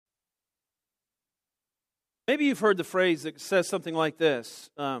Maybe you've heard the phrase that says something like this.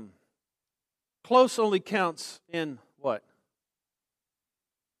 Close only counts in what?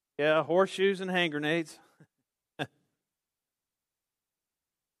 Yeah, horseshoes and hand grenades. The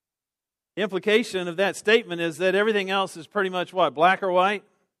implication of that statement is that everything else is pretty much what? Black or white?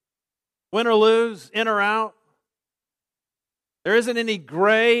 Win or lose? In or out? There isn't any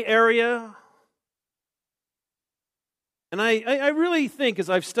gray area. And I really think, as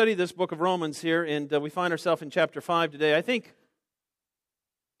I've studied this book of Romans here, and we find ourselves in chapter 5 today, I think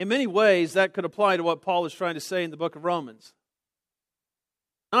in many ways that could apply to what Paul is trying to say in the book of Romans.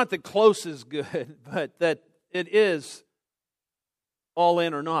 Not that close is good, but that it is all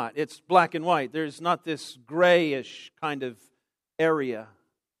in or not. It's black and white. There's not this grayish kind of area,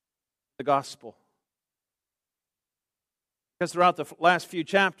 the gospel. Because throughout the last few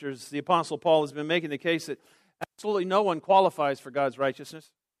chapters, the Apostle Paul has been making the case that absolutely no one qualifies for God's righteousness.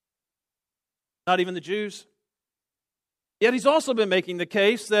 Not even the Jews. Yet he's also been making the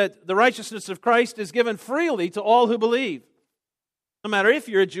case that the righteousness of Christ is given freely to all who believe. No matter if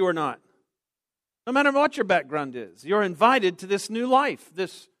you're a Jew or not. No matter what your background is. You're invited to this new life,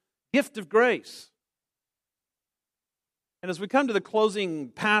 this gift of grace. And as we come to the closing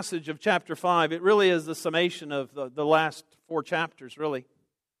passage of chapter 5, it really is the summation of the last 4 chapters, really.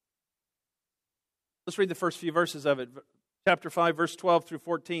 Let's read the first few verses of it. Chapter 5, verse 12 through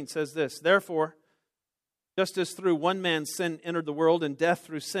 14 says this: Therefore, just as through one man's sin entered the world, and death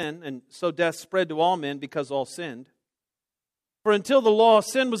through sin, and so death spread to all men because all sinned. For until the law,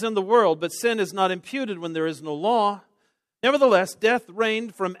 sin was in the world, but sin is not imputed when there is no law. Nevertheless, death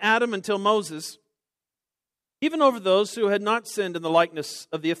reigned from Adam until Moses, even over those who had not sinned in the likeness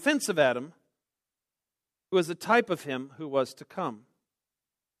of the offense of Adam, who was a type of him who was to come.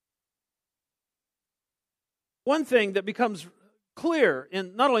 One thing that becomes clear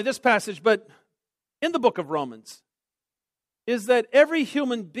in not only this passage, but in the book of Romans, is that every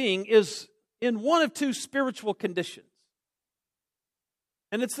human being is in one of 2 spiritual conditions.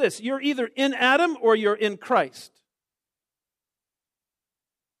 And it's this: you're either in Adam or you're in Christ.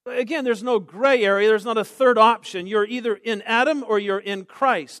 Again, there's no gray area. There's not a third option. You're either in Adam or you're in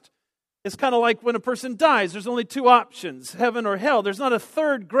Christ. It's kind of like when a person dies. There's only 2 options, heaven or hell. There's not a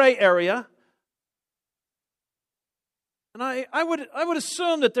third gray area. And I would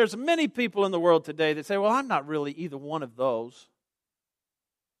assume that there's many people in the world today that say, well, I'm not really either one of those.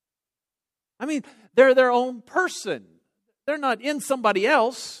 I mean, they're their own person. They're not in somebody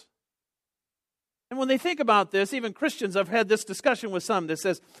else. And when they think about this, even Christians, I've had this discussion with some that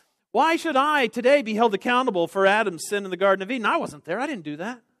says, why should I today be held accountable for Adam's sin in the Garden of Eden? I wasn't there. I didn't do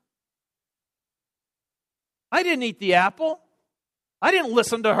that. I didn't eat the apple. I didn't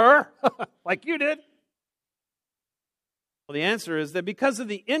listen to her like you did. Well, the answer is that because of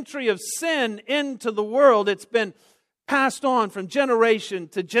the entry of sin into the world, it's been passed on from generation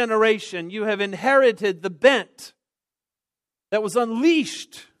to generation. You have inherited the bent that was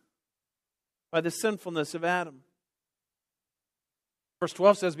unleashed by the sinfulness of Adam. Verse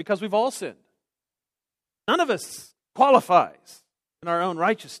 12 says, because we've all sinned. None of us qualifies in our own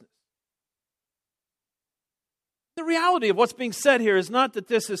righteousness. The reality of what's being said here is not that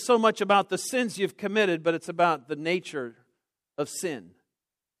this is so much about the sins you've committed, but it's about the nature of sin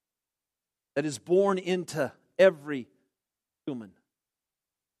that is born into every human.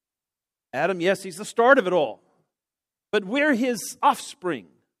 Adam, yes, he's the start of it all. But we're his offspring.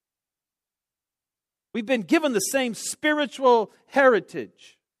 We've been given the same spiritual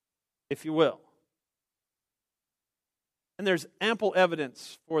heritage, if you will. And there's ample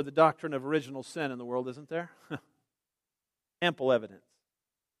evidence for the doctrine of original sin in the world, isn't there? Ample evidence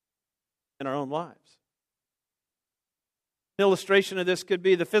in our own lives. An illustration of this could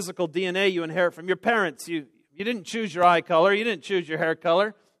be the physical DNA you inherit from your parents. You didn't choose your eye color. You didn't choose your hair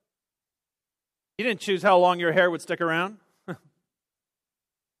color. You didn't choose how long your hair would stick around.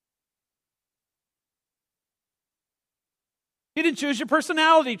 You didn't choose your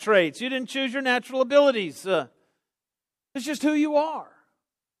personality traits. You didn't choose your natural abilities. It's just who you are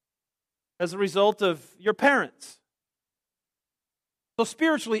as a result of your parents. So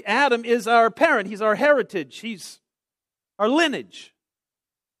spiritually, Adam is our parent. He's our heritage. He's our lineage.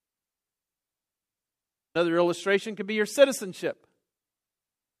 Another illustration could be your citizenship.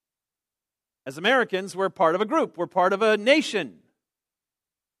 As Americans, we're part of a group. We're part of a nation.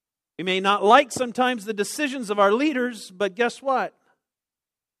 We may not like sometimes the decisions of our leaders, but guess what?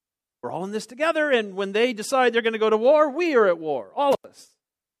 We're all in this together, and when they decide they're going to go to war, we are at war, all of us.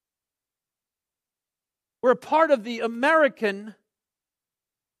 We're a part of the American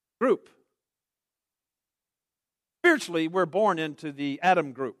group. Spiritually, we're born into the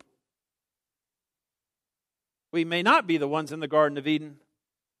Adam group. We may not be the ones in the Garden of Eden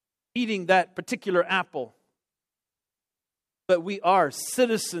eating that particular apple, but we are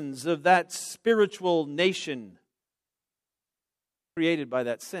citizens of that spiritual nation created by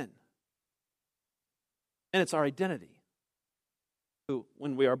that sin. And it's our identity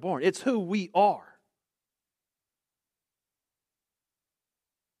when we are born. It's who we are.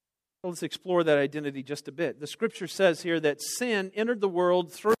 So let's explore that identity just a bit. The Scripture says here that sin entered the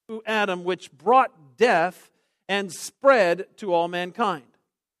world through Adam, which brought death and spread to all mankind.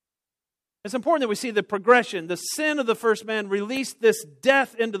 It's important that we see the progression. The sin of the first man released this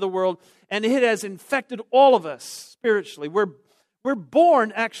death into the world, and it has infected all of us spiritually. We're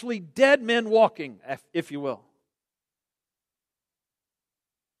born actually dead men walking, if you will.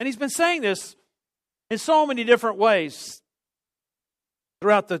 And he's been saying this in so many different ways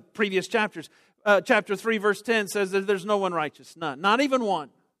throughout the previous chapters. Chapter 3, verse 10 says that there's no one righteous, none, not even one.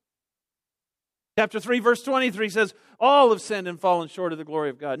 Chapter 3, verse 23 says, all have sinned and fallen short of the glory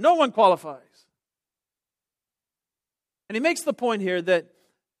of God. No one qualifies. And he makes the point here that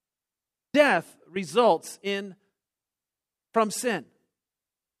death results from sin.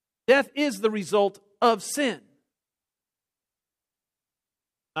 Death is the result of sin.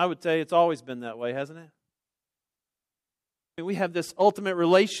 I would say it's always been that way, hasn't it? I mean, we have this ultimate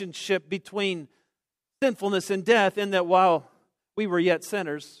relationship between sinfulness and death, in that while we were yet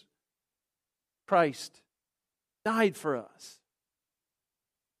sinners, Christ died for us.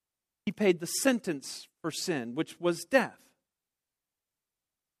 He paid the sentence for sin, which was death.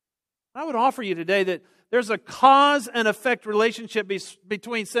 I would offer you today that there's a cause and effect relationship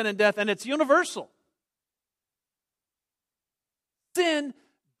between sin and death, and it's universal. Sin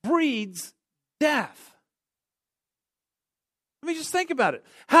breeds death. I mean, just think about it.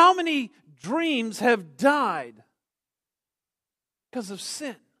 How many dreams have died because of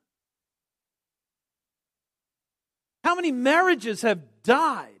sin? How many marriages have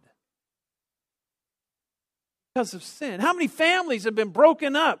died because of sin? How many families have been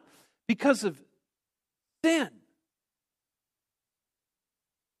broken up because of sin?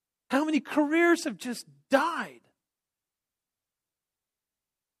 How many careers have just died?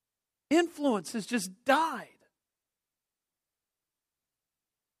 Influence has just died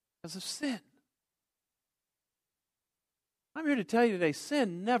because of sin. I'm here to tell you today,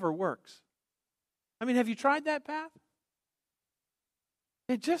 sin never works. I mean, have you tried that path?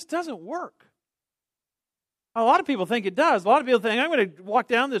 It just doesn't work. A lot of people think it does. A lot of people think, I'm going to walk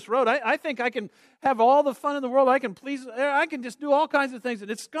down this road. I think I can have all the fun in the world. I can just do all kinds of things,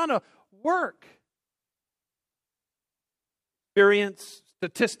 and it's going to work. Experience,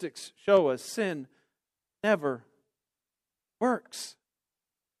 statistics show us sin never works.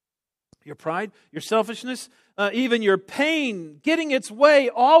 Your pride, your selfishness, even your pain, getting its way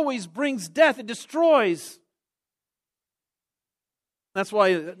always brings death. It destroys. That's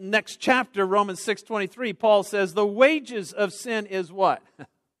why next chapter, Romans 6:23, Paul says the wages of sin is what?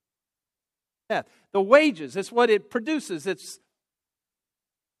 Death. The wages, it's what it produces. It's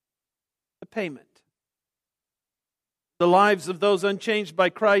the payment. The lives of those unchanged by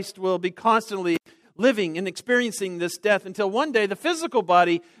Christ will be constantly living and experiencing this death until one day the physical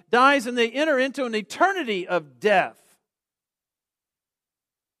body dies and they enter into an eternity of death.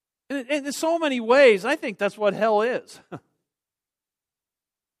 And in so many ways, I think that's what hell is.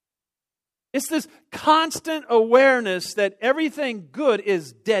 It's this constant awareness that everything good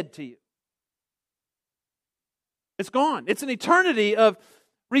is dead to you. It's gone. It's an eternity of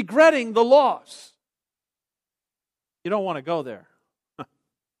regretting the loss. You don't want to go there.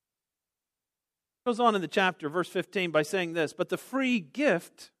 Goes on in the chapter, verse 15, by saying this, but the free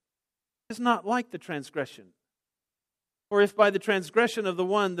gift is not like the transgression. For if by the transgression of the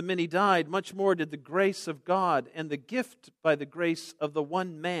one the many died, much more did the grace of God and the gift by the grace of the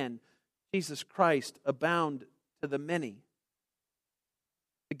one man, Jesus Christ, abound to the many.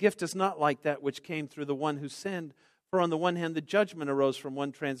 The gift is not like that which came through the one who sinned. For on the one hand, the judgment arose from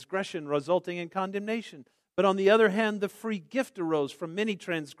one transgression, resulting in condemnation. But on the other hand, the free gift arose from many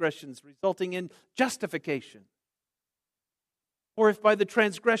transgressions, resulting in justification. For if by the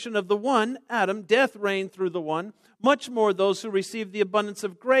transgression of the one, Adam, death reigned through the one, much more those who receive the abundance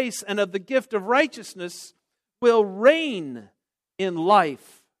of grace and of the gift of righteousness will reign in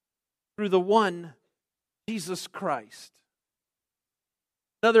life through the one, Jesus Christ.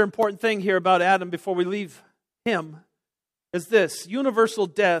 Another important thing here about Adam before we leave him is this: universal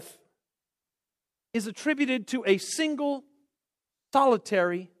death is attributed to a single,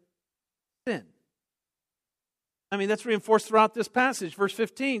 solitary sin. I mean, that's reinforced throughout this passage. Verse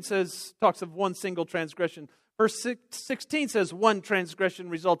 15 talks of one single transgression. Verse 16 says one transgression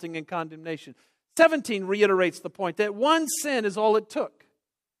resulting in condemnation. 17 reiterates the point that one sin is all it took.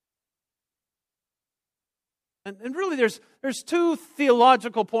 And really there's two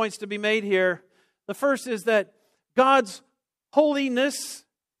theological points to be made here. The first is that God's holiness,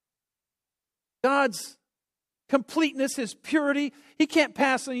 God's completeness, His purity, He can't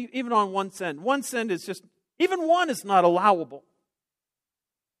pass even on one sin. One sin is just, even one is not allowable.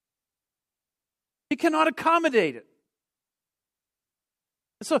 He cannot accommodate it.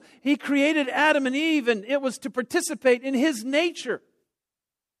 So He created Adam and Eve, and it was to participate in His nature.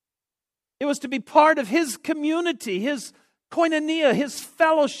 It was to be part of His community, His koinonia, His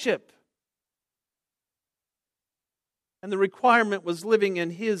fellowship. And the requirement was living in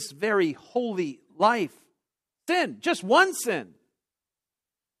His very holy life. Sin, just one sin,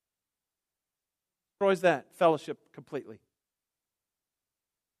 destroys that fellowship completely.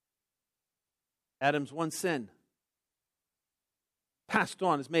 Adam's one sin passed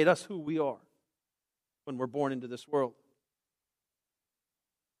on has made us who we are when we're born into this world.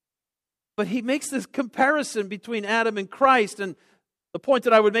 But he makes this comparison between Adam and Christ, and the point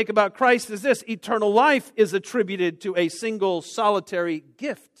that I would make about Christ is this: eternal life is attributed to a single solitary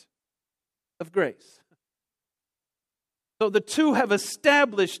gift of grace. So the two have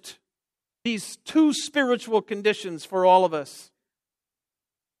established these two spiritual conditions for all of us.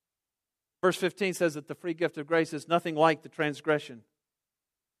 Verse 15 says that the free gift of grace is nothing like the transgression.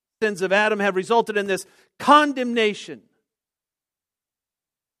 Sins of Adam have resulted in this condemnation,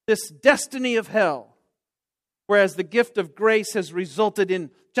 this destiny of hell, whereas the gift of grace has resulted in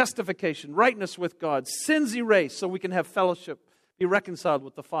justification, rightness with God, sins erased so we can have fellowship, be reconciled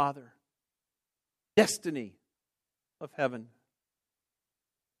with the Father. Destiny of heaven.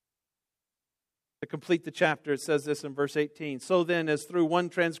 To complete the chapter, it says this in verse 18. So then, as through one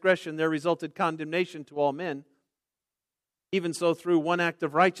transgression there resulted condemnation to all men, even so through one act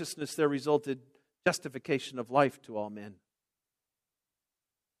of righteousness there resulted justification of life to all men.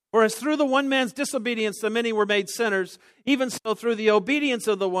 For as through the one man's disobedience the many were made sinners, even so through the obedience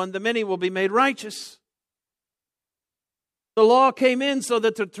of the one the many will be made righteous. The law came in so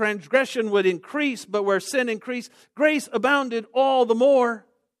that the transgression would increase, but where sin increased, grace abounded all the more.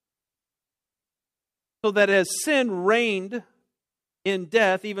 So that as sin reigned in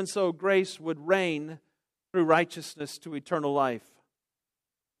death, even so grace would reign through righteousness to eternal life.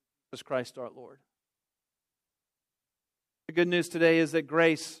 Jesus Christ our Lord. The good news today is that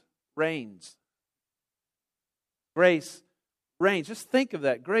grace reigns. Grace reigns. Just think of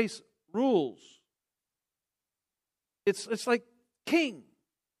that. Grace rules. It's like king.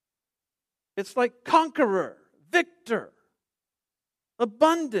 It's like conqueror, victor,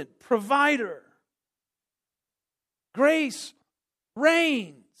 abundant, provider. Grace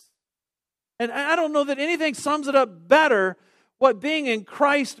reigns. And I don't know that anything sums it up better what being in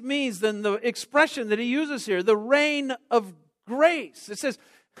Christ means than the expression that he uses here, the reign of grace. It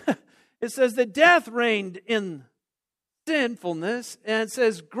says that death reigned in sinfulness, and it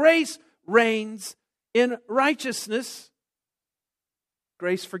says grace reigns in righteousness.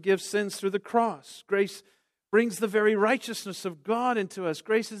 Grace forgives sins through the cross. Grace brings the very righteousness of God into us.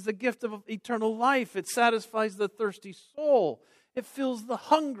 Grace is the gift of eternal life. It satisfies the thirsty soul. It fills the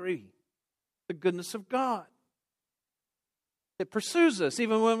hungry. The goodness of God. It pursues us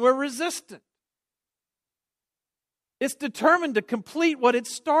even when we're resistant. It's determined to complete what it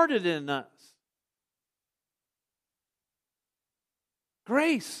started in us.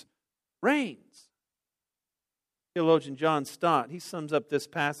 Grace reigns. Theologian John Stott, he sums up this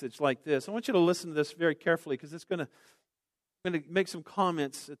passage like this. I want you to listen to this very carefully because I'm going to make some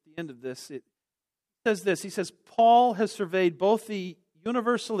comments at the end of this. It says this. He says, Paul has surveyed both the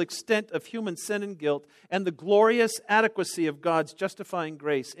universal extent of human sin and guilt and the glorious adequacy of God's justifying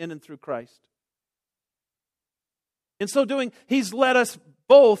grace in and through Christ. In so doing, he's led us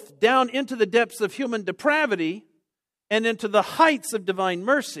both down into the depths of human depravity and into the heights of divine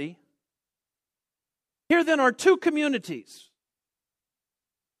mercy. Here then are two communities.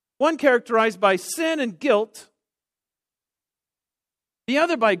 One characterized by sin and guilt, the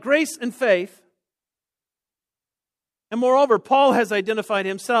other by grace and faith. And moreover, Paul has identified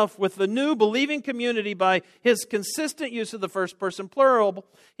himself with the new believing community by his consistent use of the first person plural.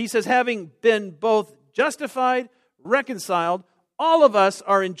 He says, having been both justified, reconciled, all of us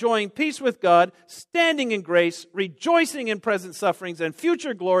are enjoying peace with God, standing in grace, rejoicing in present sufferings and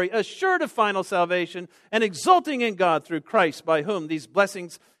future glory, assured of final salvation, and exulting in God through Christ, by whom these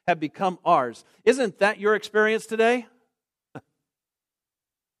blessings have become ours. Isn't that your experience today?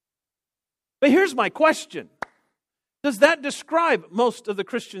 But here's my question. Does that describe most of the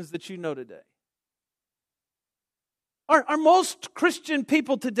Christians that you know today? Are most Christian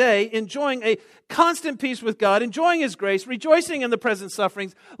people today enjoying a constant peace with God, enjoying His grace, rejoicing in the present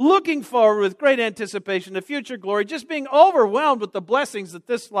sufferings, looking forward with great anticipation to future glory, just being overwhelmed with the blessings that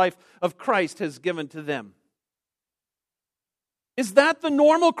this life of Christ has given to them? Is that the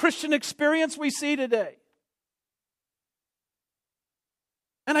normal Christian experience we see today?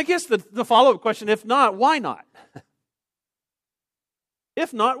 And I guess the follow-up question, if not, why not?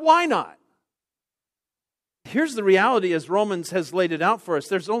 If not, why not? Here's the reality as Romans has laid it out for us.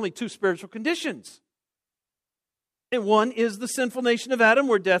 There's only two spiritual conditions. And one is the sinful nation of Adam,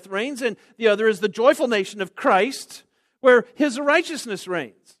 where death reigns, and the other is the joyful nation of Christ, where His righteousness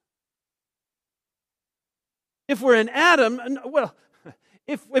reigns. If we're in Adam, well,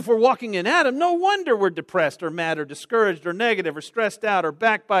 if we're walking in Adam, no wonder we're depressed or mad or discouraged or negative or stressed out or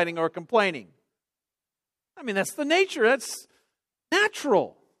backbiting or complaining. I mean, that's the nature. That's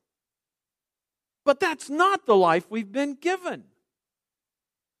natural. But that's not the life we've been given.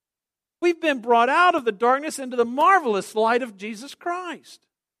 We've been brought out of the darkness into the marvelous light of Jesus Christ.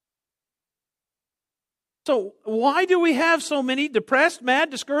 So why do we have so many depressed, mad,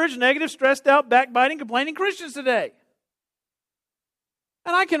 discouraged, negative, stressed out, backbiting, complaining Christians today?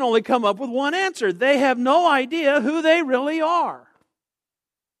 And I can only come up with one answer. They have no idea who they really are.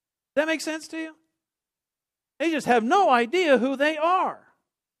 Does that make sense to you? They just have no idea who they are.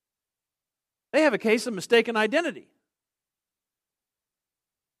 They have a case of mistaken identity.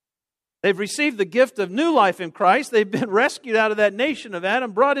 They've received the gift of new life in Christ. They've been rescued out of that nation of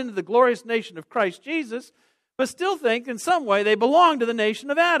Adam, brought into the glorious nation of Christ Jesus, but still think in some way they belong to the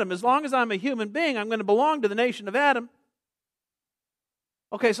nation of Adam. As long as I'm a human being, I'm going to belong to the nation of Adam.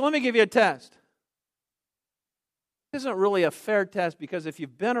 Okay, so let me give you a test. This isn't really a fair test because if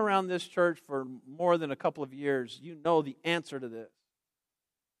you've been around this church for more than a couple of years, you know the answer to this.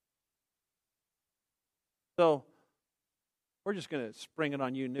 So, we're just going to spring it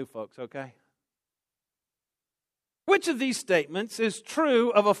on you new folks, okay? Which of these statements is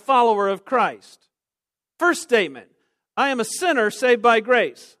true of a follower of Christ? First statement, I am a sinner saved by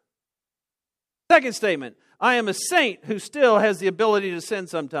grace. Second statement, I am a saint who still has the ability to sin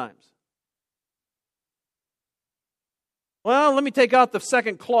sometimes. Well, let me take out the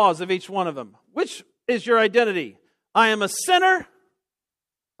second clause of each one of them. Which is your identity? I am a sinner.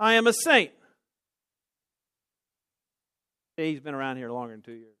 I am a saint. He's been around here longer than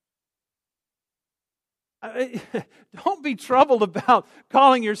 2 years. Don't be troubled about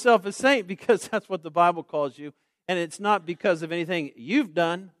calling yourself a saint because that's what the Bible calls you. And it's not because of anything you've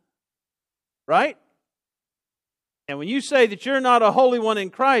done. Right? And when you say that you're not a holy one in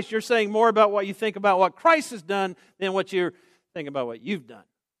Christ, you're saying more about what you think about what Christ has done than what you're thinking about what you've done.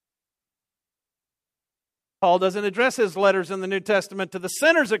 Paul doesn't address his letters in the New Testament to the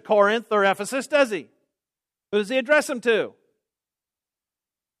sinners at Corinth or Ephesus, does he? Who does he address them to?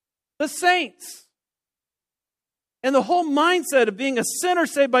 The saints. And the whole mindset of being a sinner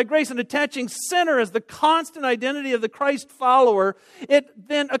saved by grace and attaching sinner as the constant identity of the Christ follower, it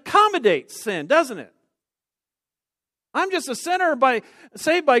then accommodates sin, doesn't it? I'm just a sinner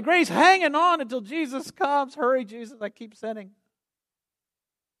saved by grace, hanging on until Jesus comes. Hurry, Jesus, I keep sinning.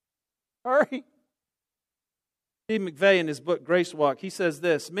 Hurry. Steve McVey, in his book Grace Walk, he says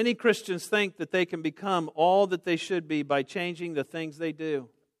this: many Christians think that they can become all that they should be by changing the things they do.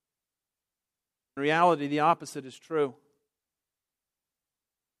 In reality, the opposite is true.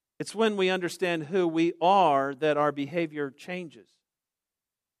 It's when we understand who we are that our behavior changes.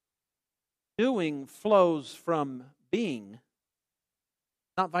 Doing flows from being,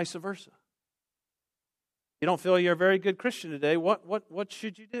 not vice versa. You don't feel you're a very good Christian today, what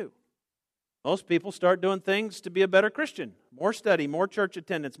should you do? Most people start doing things to be a better Christian. More study, more church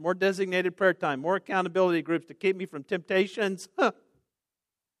attendance, more designated prayer time, more accountability groups to keep me from temptations.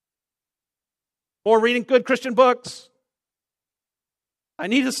 More reading good Christian books. I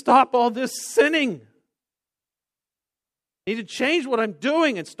need to stop all this sinning. I need to change what I'm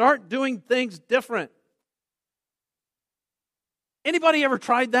doing and start doing things different. Anybody ever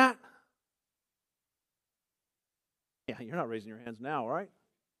tried that? Yeah, you're not raising your hands now, right?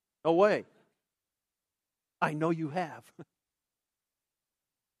 No way. I know you have.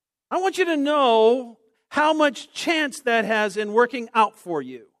 I want you to know how much chance that has in working out for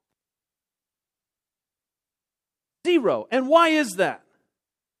you. 0. And why is that?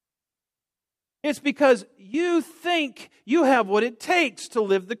 It's because you think you have what it takes to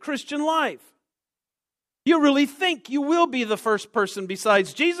live the Christian life. You really think you will be the first person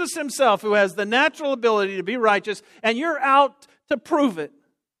besides Jesus himself who has the natural ability to be righteous, and you're out to prove it.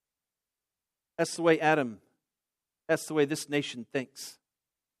 That's the way that's the way this nation thinks.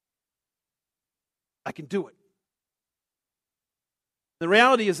 I can do it. The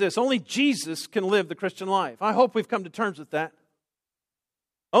reality is this: only Jesus can live the Christian life. I hope we've come to terms with that.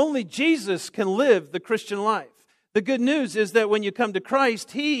 Only Jesus can live the Christian life. The good news is that when you come to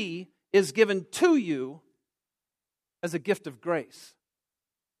Christ, He is given to you as a gift of grace.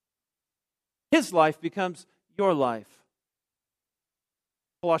 His life becomes your life.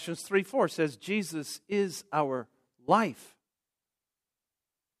 Colossians 3:4 says Jesus is our life.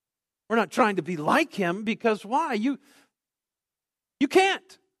 We're not trying to be like Him because why? You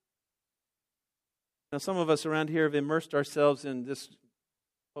can't. Now, some of us around here have immersed ourselves in this,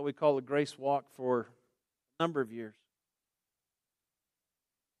 what we call a grace walk, for a number of years.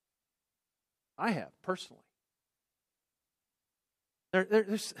 I have, personally.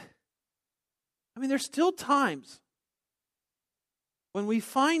 There's still times when we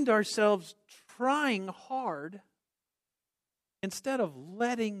find ourselves trying hard instead of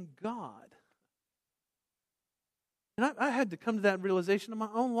letting God. And I had to come to that realization in my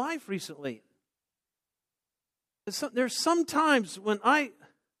own life recently. There's some times when I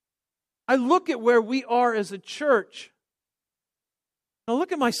look at where we are as a church. I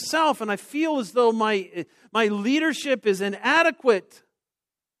look at myself and I feel as though my leadership is inadequate.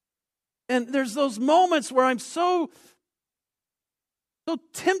 And there's those moments where I'm so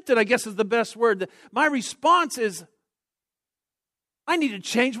tempted, I guess is the best word. That my response is, I need to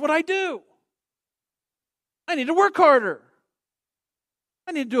change what I do. I need to work harder.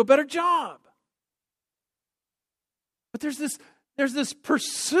 I need to do a better job. But there's this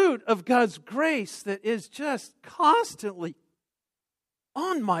pursuit of God's grace that is just constantly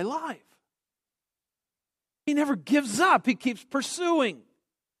on my life. He never gives up. He keeps pursuing.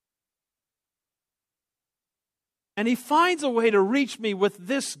 And He finds a way to reach me with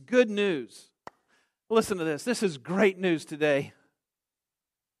this good news. Listen to this. This is great news today.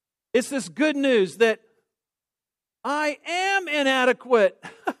 It's this good news that I am inadequate.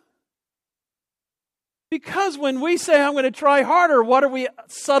 Because when we say I'm going to try harder, what are we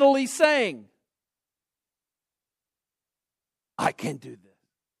subtly saying? I can do this.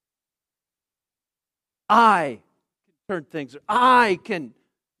 I can turn things. I can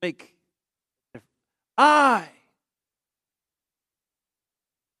make. But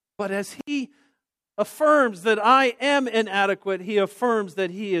as He affirms that I am inadequate, He affirms that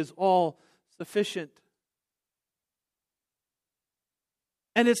He is all sufficient.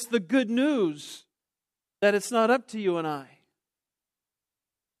 And it's the good news that it's not up to you and I.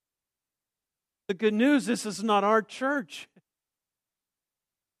 The good news is this is not our church.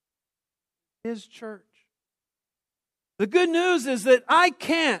 His church. The good news is that I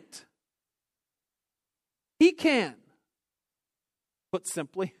can't. He can. Put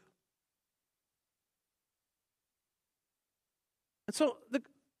simply. And so the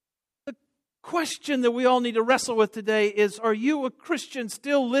question that we all need to wrestle with today is, are you a Christian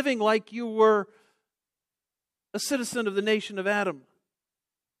still living like you were a citizen of the nation of Adam?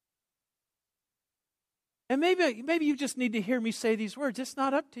 And maybe you just need to hear me say these words. It's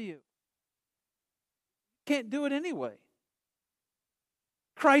not up to you. You can't do it anyway.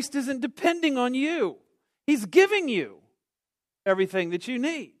 Christ isn't depending on you. He's giving you everything that you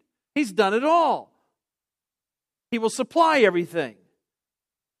need. He's done it all. He will supply everything.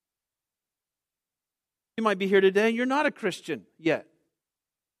 You might be here today and you're not a Christian yet.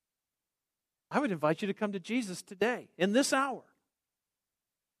 I would invite you to come to Jesus today, in this hour.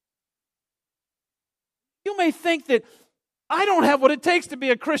 You may think that I don't have what it takes to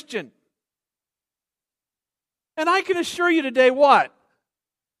be a Christian. And I can assure you today what?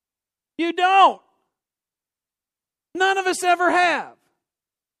 You don't. None of us ever have.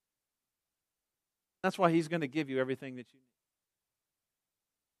 That's why He's going to give you everything that you need.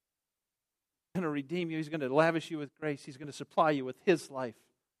 He's going to redeem you. He's going to lavish you with grace. He's going to supply you with His life.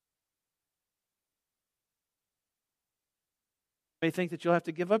 You may think that you'll have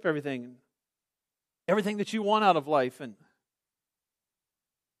to give up everything that you want out of life. And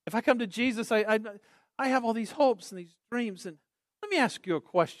if I come to Jesus, I have all these hopes and these dreams. And let me ask you a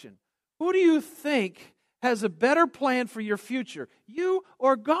question. Who do you think has a better plan for your future, you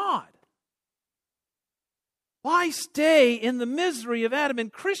or God? Why stay in the misery of Adam?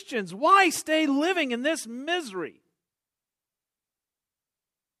 And Christians, why stay living in this misery?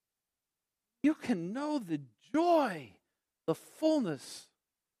 You can know the joy, the fullness,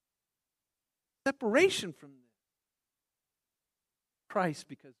 separation from Christ,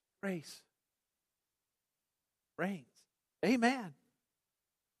 because grace reigns. Amen.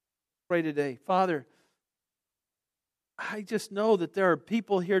 Pray today. Father, I just know that there are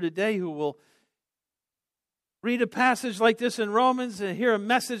people here today who will read a passage like this in Romans and hear a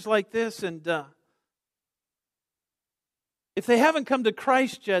message like this, and If they haven't come to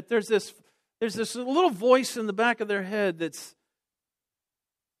Christ yet, there's this little voice in the back of their head that's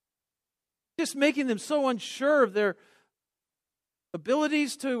just making them so unsure of their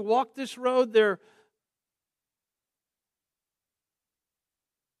abilities to walk this road, their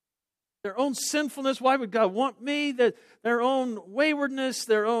own sinfulness. Why would God want me? Their own waywardness,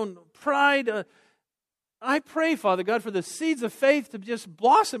 their own pride. I pray, Father God, for the seeds of faith to just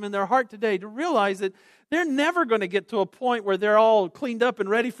blossom in their heart today, to realize that they're never going to get to a point where they're all cleaned up and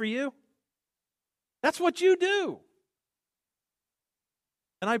ready for you. That's what you do.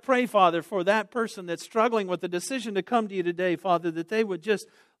 And I pray, Father, for that person that's struggling with the decision to come to you today, Father, that they would just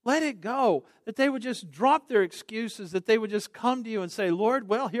let it go, that they would just drop their excuses, that they would just come to you and say, Lord,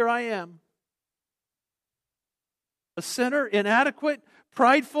 well, here I am. A sinner, inadequate,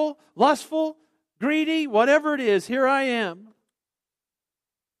 prideful, lustful, greedy, whatever it is, here I am.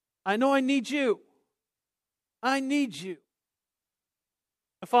 I know I need you. I need you.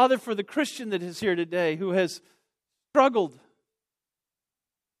 Father, for the Christian that is here today who has struggled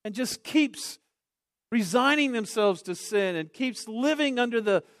and just keeps resigning themselves to sin and keeps living under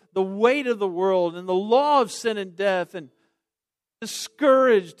the weight of the world and the law of sin and death, and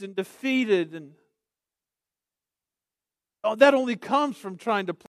discouraged and defeated, and that only comes from trying to